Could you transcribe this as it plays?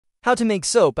How to make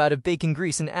soap out of bacon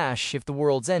grease and ash if the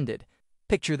world's ended.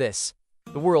 Picture this.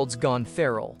 The world's gone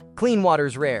feral. Clean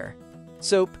water's rare.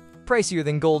 Soap, pricier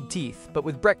than gold teeth, but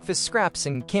with breakfast scraps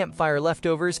and campfire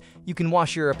leftovers, you can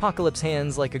wash your apocalypse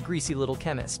hands like a greasy little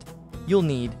chemist. You'll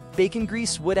need bacon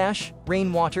grease, wood ash,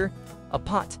 rainwater, a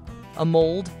pot, a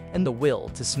mold, and the will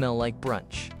to smell like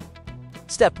brunch.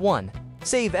 Step 1.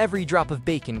 Save every drop of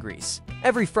bacon grease.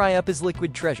 Every fry-up is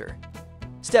liquid treasure.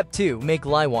 Step 2. Make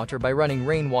lye water by running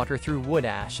rainwater through wood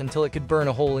ash until it could burn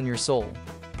a hole in your soul.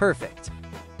 Perfect.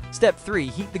 Step 3.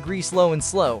 Heat the grease low and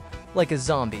slow, like a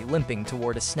zombie limping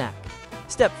toward a snack.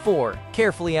 Step 4.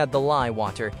 Carefully add the lye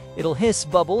water. It'll hiss,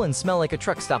 bubble, and smell like a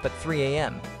truck stop at 3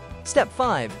 a.m. Step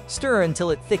 5. Stir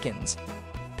until it thickens.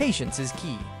 Patience is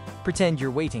key. Pretend you're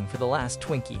waiting for the last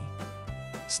Twinkie.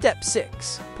 Step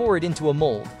 6. Pour it into a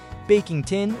mold. Baking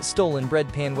tin, stolen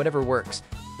bread pan, whatever works.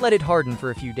 Let it harden for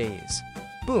a few days.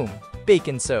 Boom!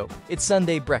 Bacon soap. It's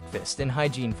Sunday breakfast in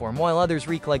hygiene form. While others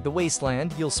reek like the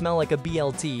wasteland, you'll smell like a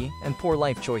BLT and poor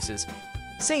life choices.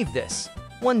 Save this.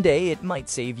 One day it might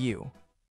save you.